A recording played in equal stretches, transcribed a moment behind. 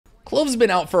Clove's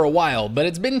been out for a while, but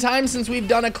it's been time since we've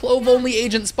done a Clove-only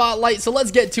agent spotlight, so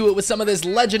let's get to it with some of this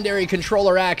legendary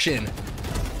controller action.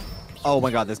 Oh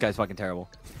my god, this guy's fucking terrible.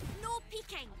 No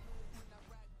peeking.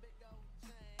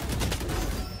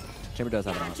 Chamber does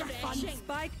have it on.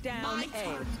 Spike down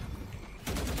A.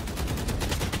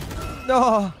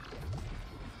 No!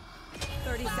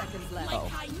 30 seconds left.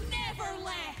 Uh-oh. I never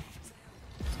left.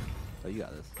 Oh, you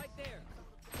got this. Right there.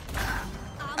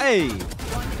 Hey!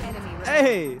 One enemy remaining.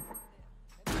 Hey!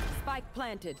 Spike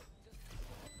planted.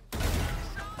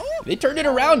 They turned it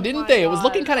around, didn't they? It was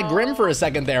looking kind of grim for a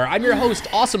second there. I'm your host,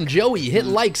 Awesome Joey. Hit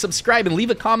like, subscribe, and leave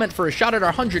a comment for a shot at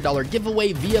our $100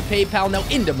 giveaway via PayPal. Now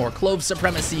into more Clove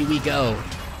supremacy we go.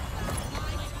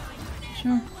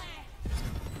 Sure.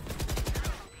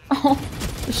 Oh,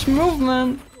 this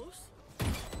movement.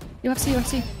 UFC,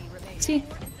 UFC. See?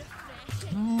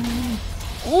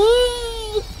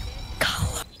 Ooh!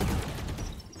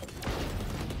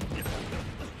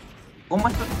 Oh my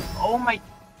god, oh my.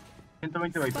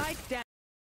 120 Viper. Spike down.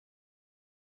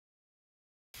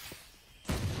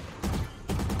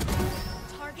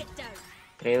 Target down.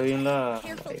 Traído bien la.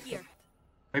 Careful here.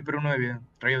 Viper 1 de vida.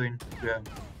 Traído bien. Cuidado.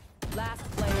 Last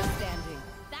player standing.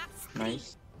 That's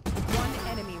Nice. one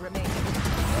enemy remaining.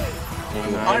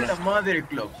 A la madre,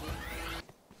 Clove.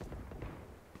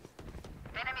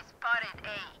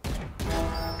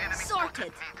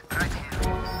 Sorted.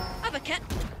 Have a kit.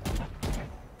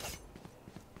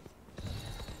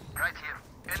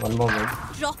 One moment.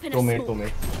 Drop in a Two mid, smoke. 2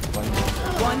 mid.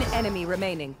 One enemy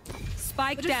remaining.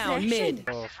 Spike down mid.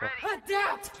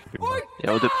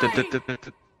 Yo, dip.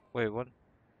 Wait, what?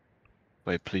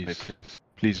 Wait,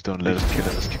 please don't let us kill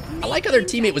us. I like how their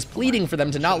teammate was pleading for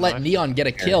them to not let Neon get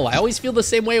a kill. I always feel the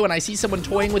same way when I see someone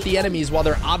toying with the enemies while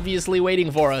they're obviously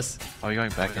waiting for us. Oh, you're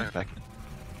going back in.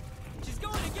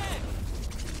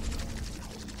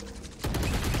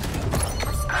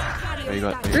 There you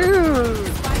go.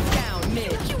 Spike down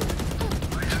mid.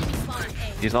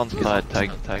 He's on side, tag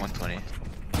 120.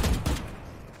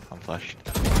 I'm flashed.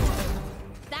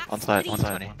 On side,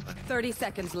 120. 30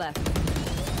 seconds left.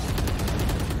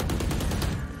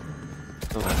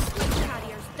 Still there.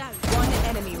 Carriers down. One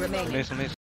enemy remaining.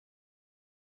 Mason.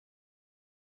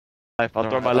 I'll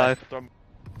throw my life.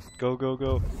 Go.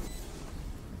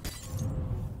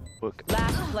 Book.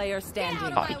 Last player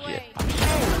standing. Fuck yeah.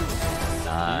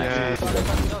 Nice.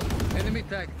 Enemy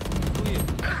tag.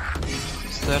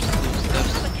 Steps.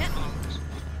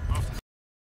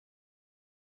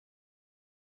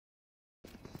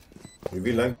 You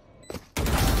be like.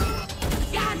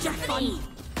 Gotcha funny.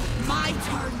 My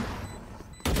turn.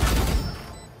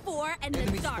 4 in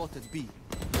the dark. B.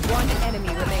 One enemy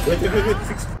remaining. Wait.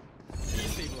 Fix.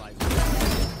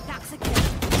 That's a kill.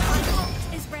 My ult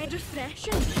is red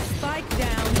refreshing. Spike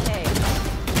down A.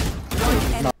 One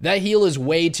enemy. That heal is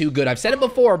way too good. I've said it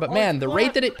before, but man, the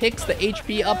rate that it picks the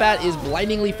HP up at is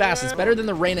blindingly fast. It's better than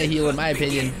the Reyna heal in my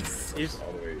opinion.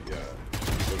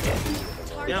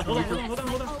 Yeah, hold on. My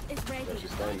ult is ready.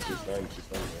 She's fine.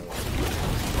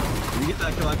 You get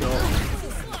that kill, I kill.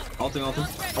 Ulting.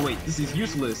 Oh wait, this is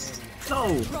useless. No!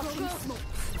 Rocking smoke.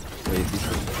 Wait,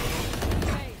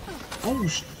 oh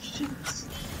shit!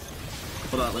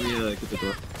 Hold on, let me get the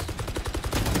door.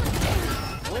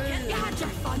 Gotcha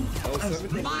fun.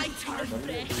 My turn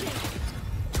refreshing.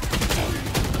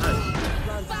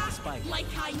 Back like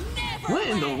I never What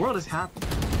in the left. world is happening?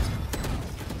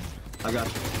 I got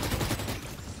you.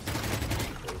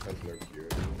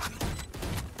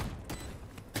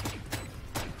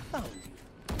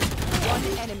 One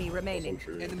enemy remaining.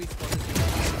 Enemy spotted.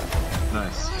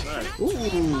 Nice. Ooh.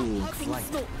 Rocking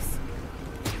smokes.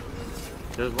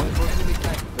 There's one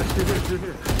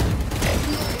here.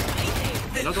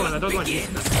 Another one.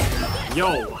 Yo.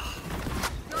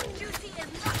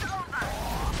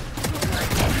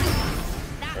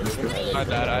 My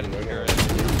bad, I didn't hear it.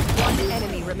 One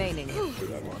enemy remaining.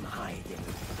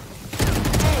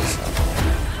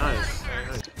 Nice.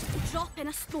 Drop in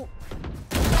a smoke.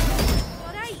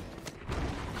 Alright.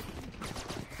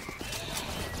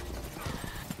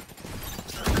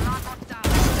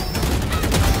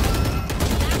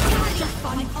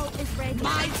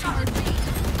 My turn.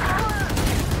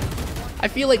 I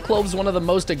feel like Clove's one of the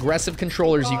most aggressive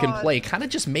controllers you can play, kind of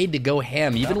just made to go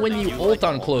ham. Even when you ult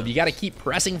on Clove, you gotta keep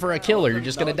pressing for a kill or you're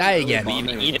just gonna die again.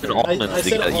 Even almonds. I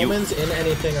said almonds in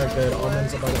anything are good.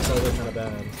 Almonds by themselves are kind of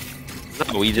bad.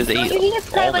 No, we just ate You need to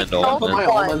try, like, almonds. Put my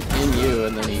almonds in you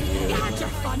and then eat you.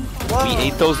 We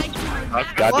ate those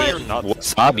goddamn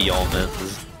wasabi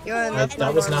almonds.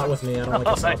 That was not with me. I don't like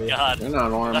wasabi. You're not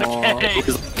normal. It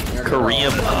was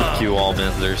Korean barbecue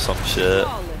almonds or some shit.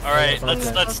 Alright,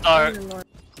 let's start.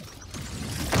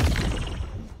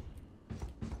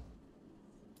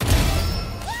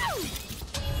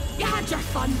 your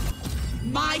fun.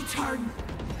 My turn.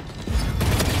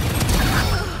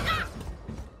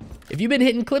 If you've been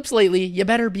hitting clips lately, you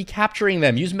better be capturing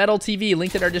them. Use MEDDLE TV,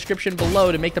 linked in our description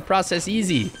below, to make the process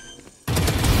easy.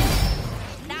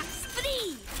 That's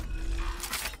 3.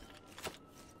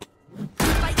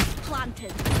 Spike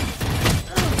planted.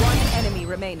 One enemy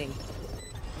remaining.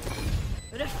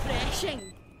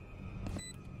 Refreshing.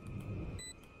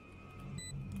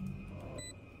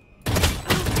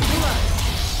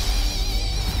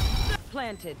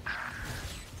 Planted.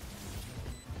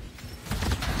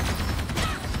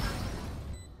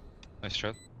 Nice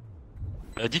shot.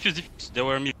 Diffuse. They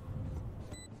were me.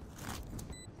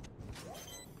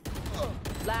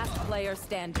 Last player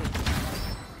standing.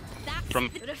 That's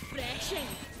From refreshing.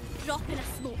 Dropping a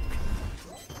smoke.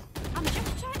 I'm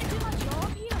just trying to do my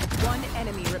job here. One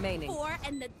enemy remaining. 4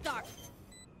 in the dark.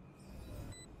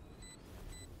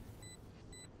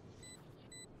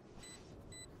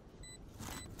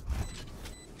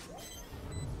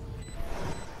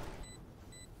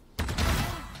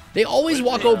 They always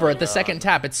walk over at the second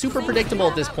tap. It's super predictable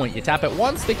at this point. You tap it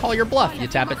once, they call your bluff. You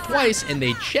tap it twice, and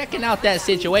they checking out that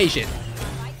situation.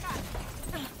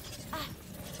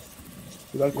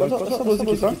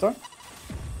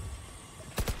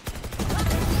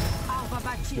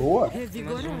 Boa.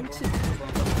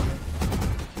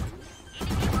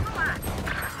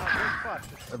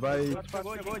 Vai.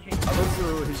 Avança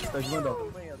o risco, tá de mandar.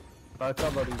 Tá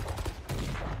acabado.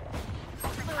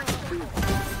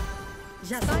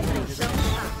 Já sai do chão.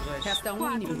 Resta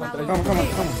um inimigo. Calma.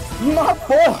 Uma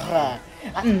porra!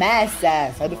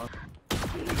 Amassa! Sai do...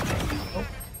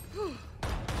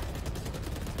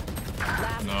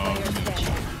 Last player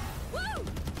standing.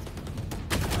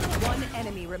 One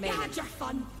enemy remaining. Had your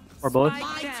fun. Or both.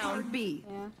 Down B.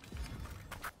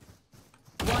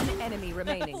 One enemy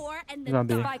remaining. 4 in the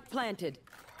dark. Spike planted.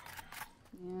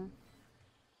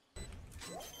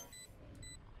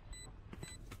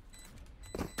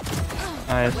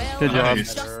 Nice. Good job.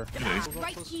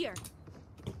 Right here.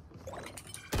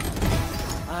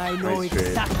 I know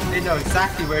exactly. They know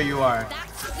exactly where you are.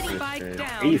 That's 3. Spike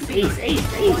down. Ace.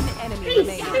 One enemy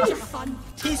remaining. Had your fun.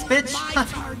 Tease, bitch. My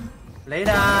turn.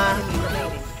 Later. Enemy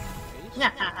remaining.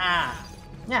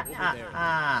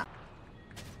 Yeah.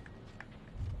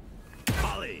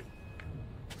 Ollie.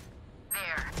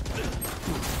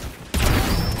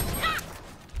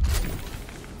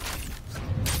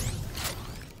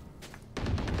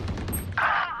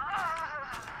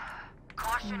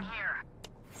 Caution here.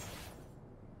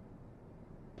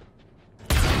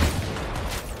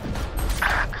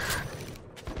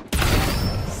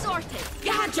 Sorted.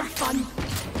 You had your fun.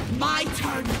 My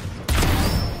turn.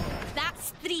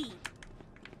 That's 3.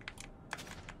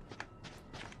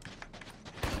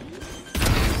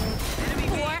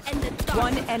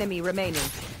 One enemy remaining.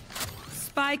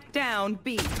 Spike down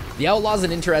B. The Outlaw's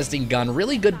an interesting gun.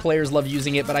 Really good players love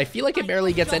using it, but I feel like it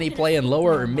barely gets any play in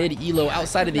lower or mid elo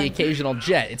outside of the occasional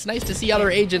jet. It's nice to see other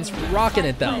agents rocking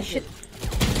it though.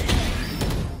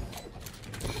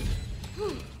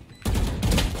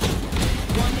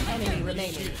 One enemy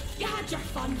remaining. You had your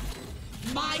fun.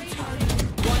 My turn.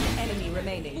 One enemy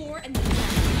remaining. 4 in the dark.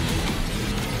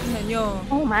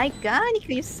 Oh my god,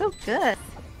 you're so good.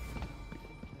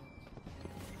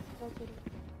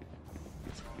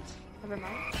 Never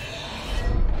mind.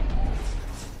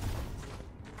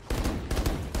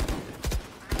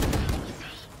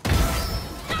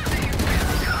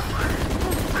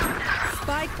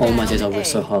 Spike All my down days are A.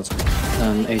 so hard.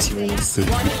 AC rings.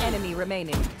 One enemy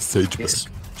remaining. Sage Yes.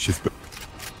 She's back.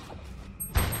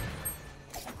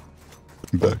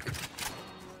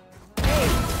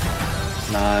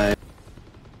 No.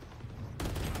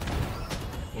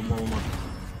 One more.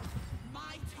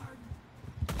 My turn.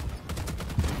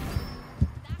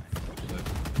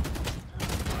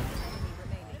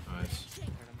 Nice.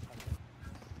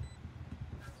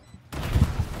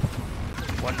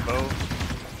 One bow.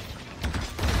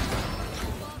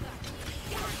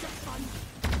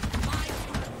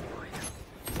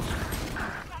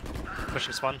 Push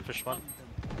this one. Push one.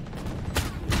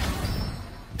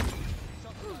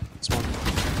 Spawn.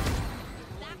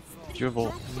 Do you have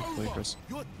ult? Play, Chris.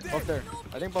 Both there.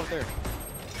 I think both there.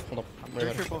 Hold up. I'm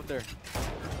pretty sure both there.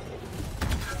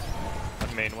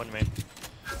 One main.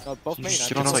 No, both main.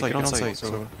 Get on site,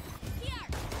 so...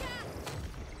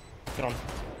 Get on.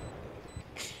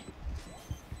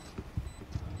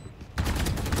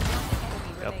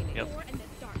 Yep.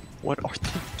 What are they?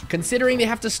 Considering they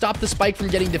have to stop the spike from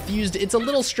getting diffused, it's a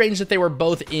little strange that they were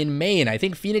both in main. I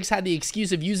think Phoenix had the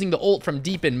excuse of using the ult from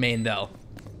deep in main though.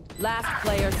 Last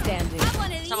player standing. Have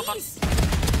one of these.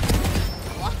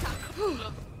 What a cool.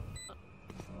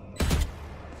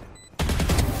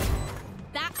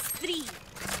 That's 3.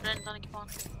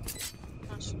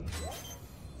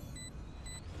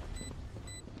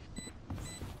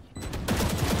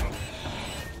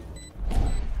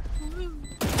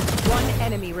 One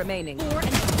enemy remaining. 4 and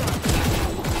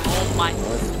oh my.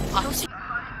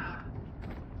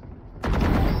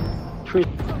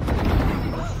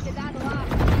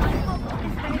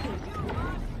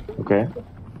 Okay.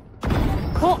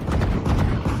 Cool.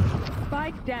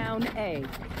 Spike down A.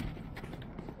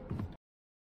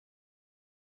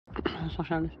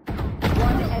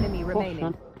 One enemy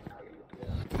remaining.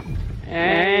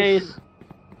 Ace.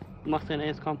 Must an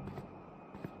ace come.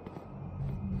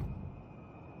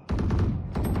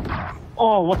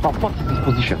 Oh, what the fuck is this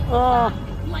position? Oh.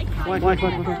 Wait.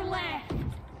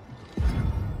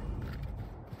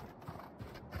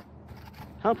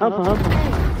 Help.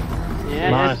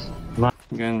 Yes. Nice.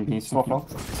 Again, he's so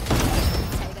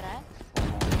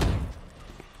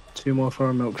 2 more for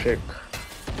a milkshake.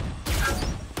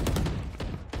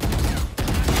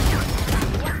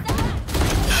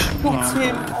 What's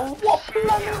him? Oh, what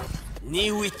planet?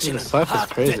 The Cypher's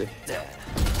crazy.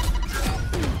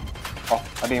 Oh,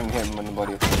 I didn't even hit him in the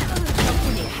body.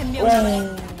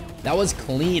 That was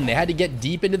clean. They had to get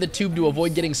deep into the tube to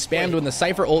avoid getting spammed when the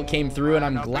Cypher ult came through, and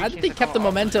I'm glad that they kept the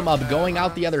momentum up going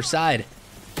out the other side.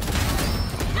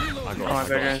 I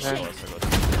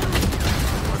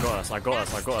got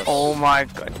us. Oh my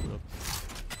god.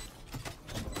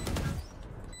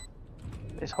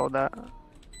 Let's hold that.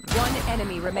 One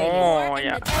enemy remaining. Oh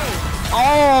yeah.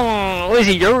 Oh, what is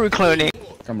he? You're cloning.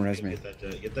 Come res me.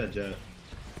 Get that jet.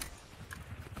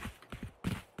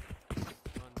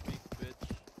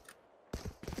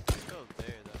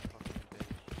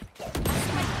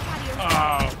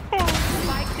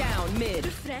 Spike down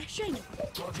mid. refreshing.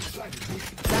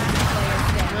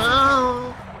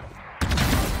 No.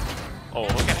 Oh,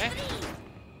 okay.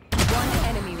 One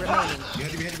enemy remaining.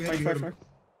 Fight.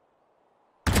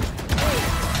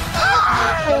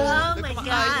 Oh my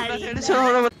god.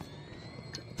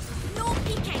 No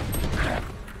peeking.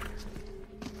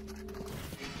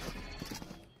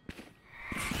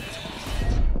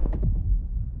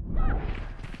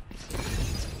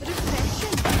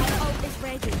 Refreshing. My ult is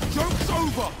ready. Joke's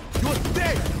over! You're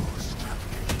dead!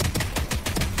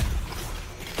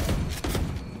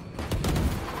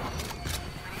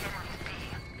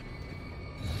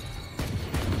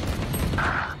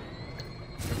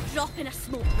 Drop in a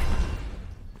smoke.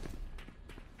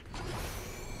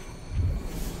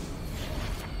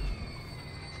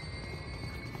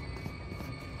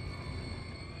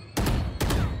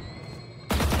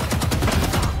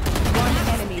 One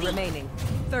enemy remaining.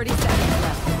 30 seconds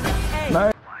left. Hey.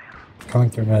 No. Coming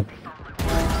through mid.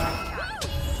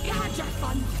 You had your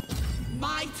fun.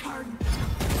 My turn.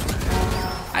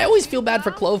 I always feel bad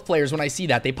for Clove players when I see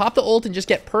that. They pop the ult and just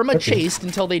get perma-chased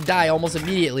until they die almost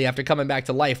immediately after coming back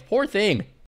to life. Poor thing.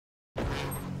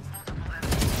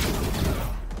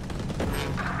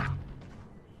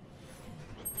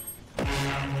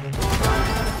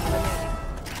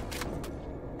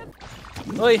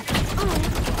 Oi.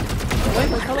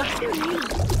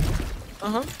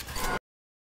 Aham.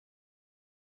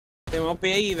 Tem uma OP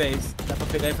aí, velho. Dá pra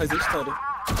pegar e fazer história.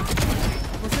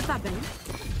 Você tá bem?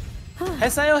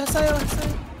 Ressaiu.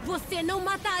 Você não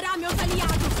matará meus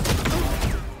aliados.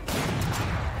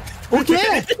 O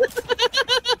quê?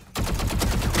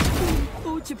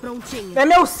 Ult prontinho. É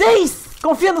meu 6!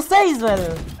 Confia no 6,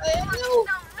 velho!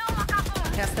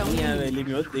 Resta um. Velho, ele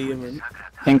me odeia, mano.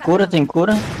 Tem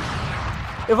cura?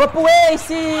 Eu vou pro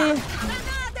Ace!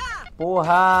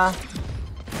 Porra!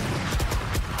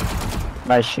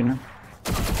 Vai, China.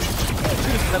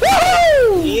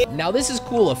 Now this is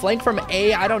cool. A flank from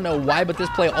A, I don't know why, but this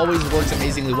play always works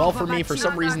amazingly well for me. For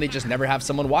some reason, they just never have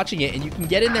someone watching it, and you can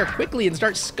get in there quickly and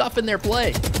start scuffing their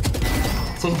play.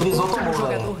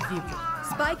 Jogador vivo.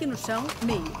 Spike no chão,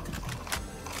 meio.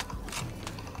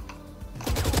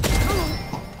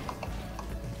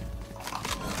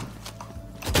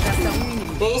 Resta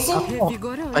um inimigo.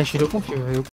 Revigorando. Ai, eu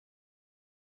confio.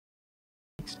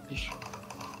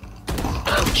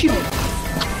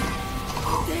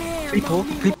 Clicou.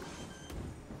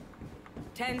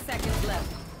 10 seconds left.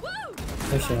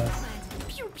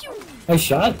 I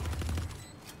shot.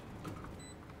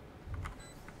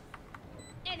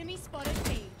 Enemy spotted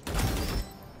A.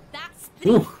 That's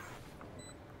 3.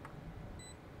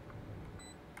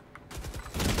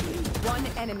 One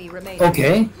enemy remaining.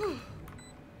 Okay.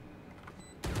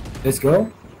 Let's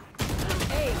go.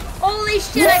 Holy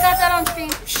shit, I got that on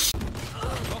stream.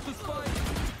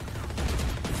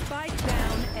 Spike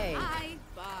down A.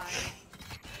 Bye.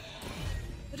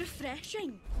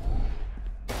 Refreshing.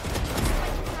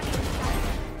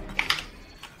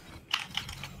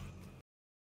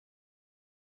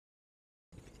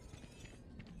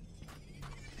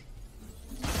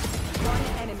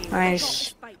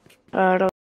 Nice.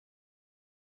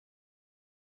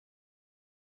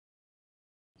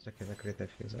 Закрытая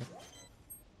физа.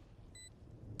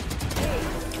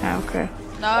 Okay.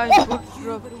 Nice.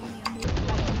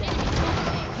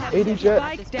 Good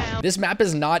job. This map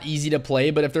is not easy to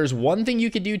play, but if there's one thing you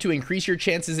could do to increase your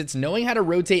chances, it's knowing how to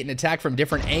rotate and attack from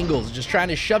different angles. Just trying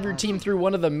to shove your team through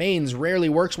one of the mains rarely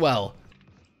works well.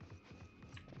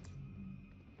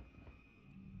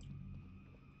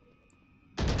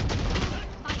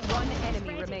 One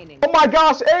enemy remaining. Oh my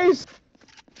gosh, Ace!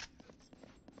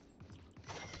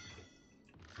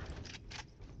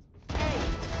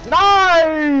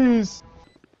 Nice!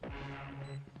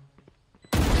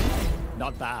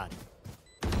 Not bad.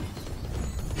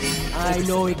 I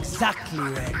know exactly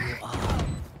where you are.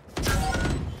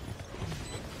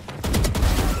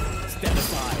 Stand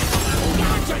aside.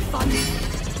 Gadget fun.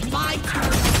 My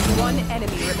turn. One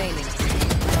enemy remaining.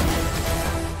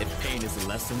 If pain is a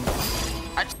lesson.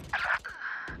 My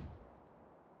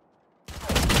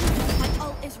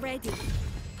ult is ready.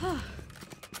 Hi.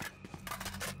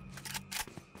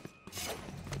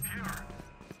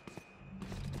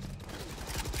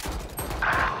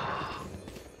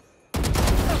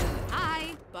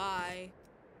 Bye.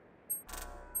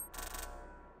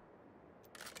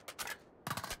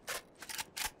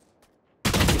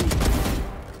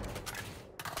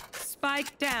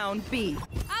 Spike down B.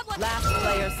 Last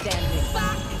player standing.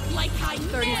 Like I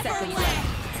 30 seconds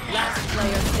left. Last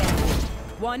player standing.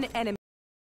 One enemy.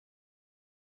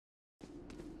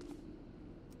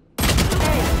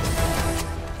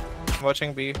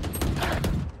 Watching B.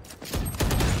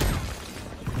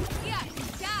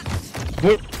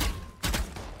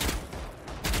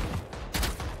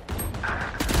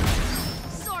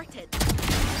 Sorted.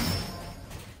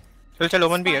 Chalo,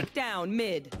 open B. Spike down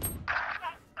mid.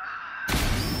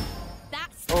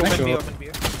 Open B, open B.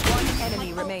 One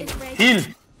enemy remaining. Heal!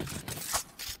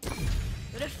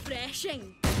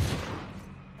 Refreshing.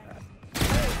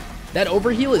 That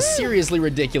overheal is seriously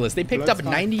ridiculous. They picked up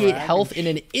 98 health in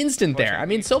an instant there. I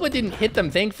mean, Sova didn't hit them,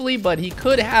 thankfully, but he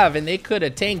could have, and they could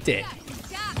have tanked it.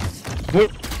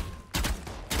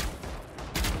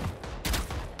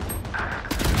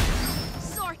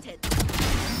 Sorted.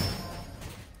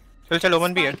 Chalo,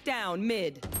 open B. Spike down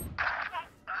mid.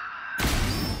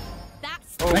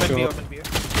 Open B, open B.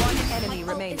 One enemy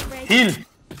remaining. Heal!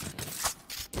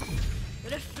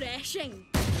 Refreshing.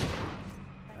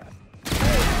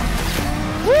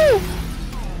 Woo!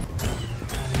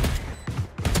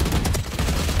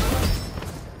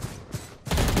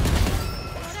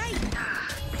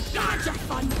 Gadget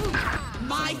fun.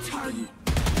 My turn.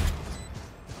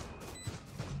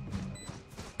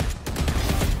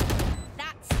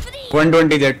 That's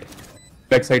 120 jet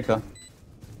back side का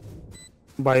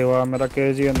भाई वाह मेरा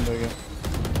KG अंदर गया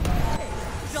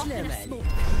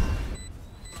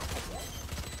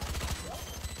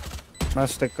मैं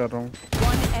stick कर रहा हूँ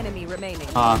One enemy remaining.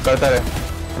 हाँ करता रहे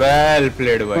वेल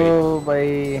प्लेड भाई ओ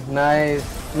भाई नाइस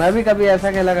मैं भी कभी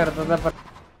ऐसा खेला करता था पर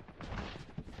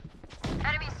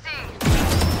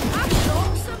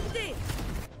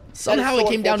Somehow it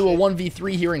came down to a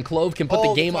 1v3 here, and Clove can put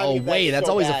the game away. That's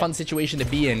always a fun situation to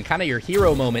be in. Kind of your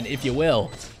hero moment, if you will.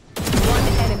 One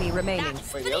enemy remaining.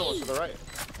 Wait, the other one's to the right.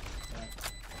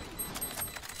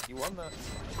 You won that.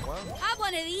 Wow. Have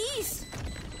one of these.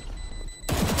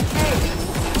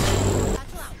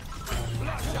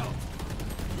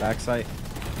 Backside.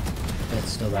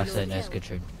 It's still backside. Nice, good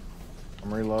trade.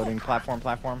 I'm reloading.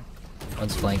 Platform.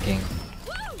 One's flanking.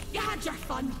 Gadget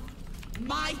fun.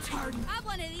 My turn. Have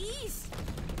one of these.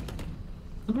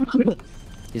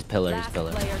 He's pillar. Last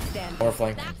player standing. Or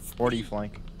flank. 40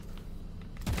 flank.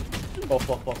 Both.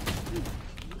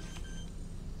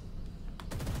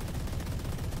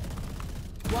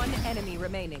 One enemy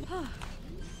remaining.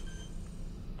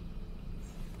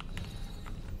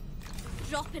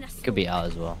 Dropping a Could be out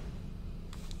as well.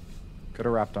 Could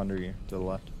have wrapped under you to the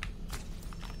left.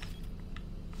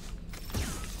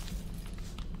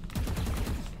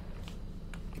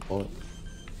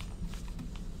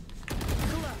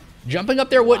 Jumping up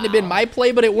there wouldn't have been my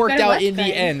play, but it worked out in the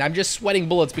end. I'm just sweating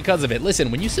bullets because of it.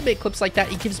 Listen, when you submit clips like that,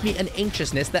 it gives me an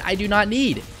anxiousness that I do not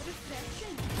need.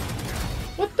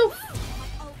 What the?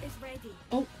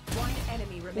 Oh. One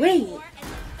enemy remaining. Wait.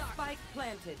 Spike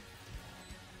planted.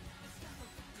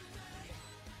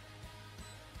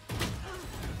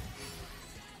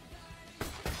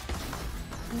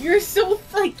 You're so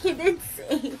fucking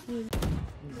insane.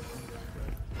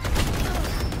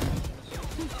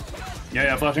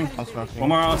 Yeah, flashing. One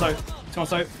more outside. Two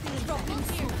outside.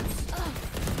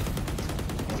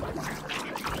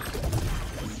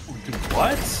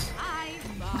 What?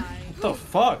 the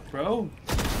fuck, bro?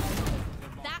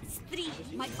 That's 3.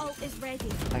 My ult is ready.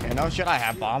 Okay, no shit, I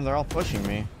have bomb. They're all pushing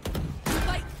me.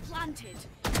 Spike planted.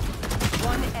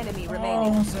 One enemy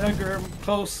remaining. Oh, Zegger,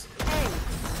 close.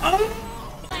 Have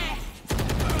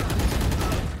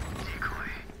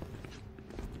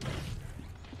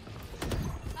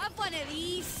one of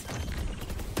these.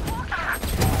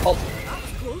 Oh,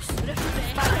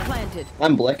 Spike planted.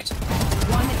 I'm blicked.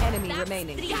 One enemy That's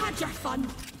remaining. 3. Had your fun.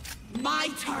 My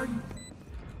turn.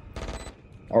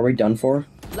 Are we done for?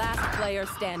 Last player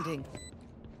standing.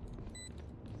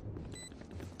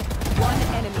 One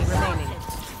enemy remaining.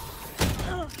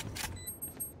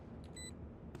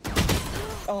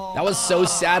 That was so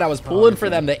sad. I was pulling for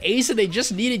them. The ace, and they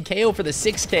just needed KO for the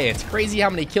 6K. It's crazy how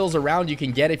many kills around you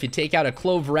can get if you take out a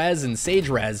Clove res and Sage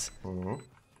res.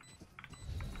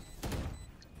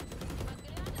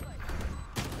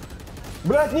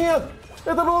 Блять, нет!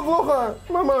 Это было плохо!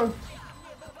 Мама!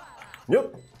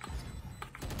 Нет!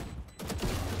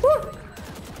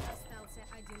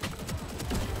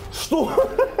 Что?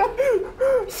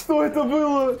 Что это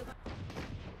было?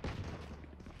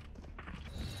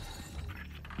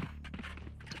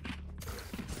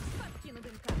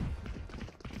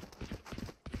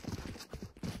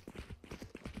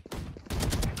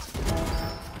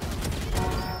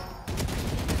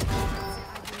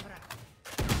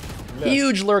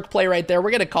 Huge lurk play right there. We're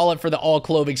going to call it for the all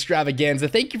Clove extravaganza.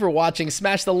 Thank you for watching.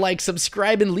 Smash the like,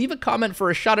 subscribe, and leave a comment for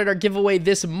a shot at our giveaway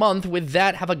this month. With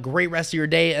that, have a great rest of your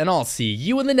day, and I'll see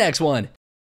you in the next one.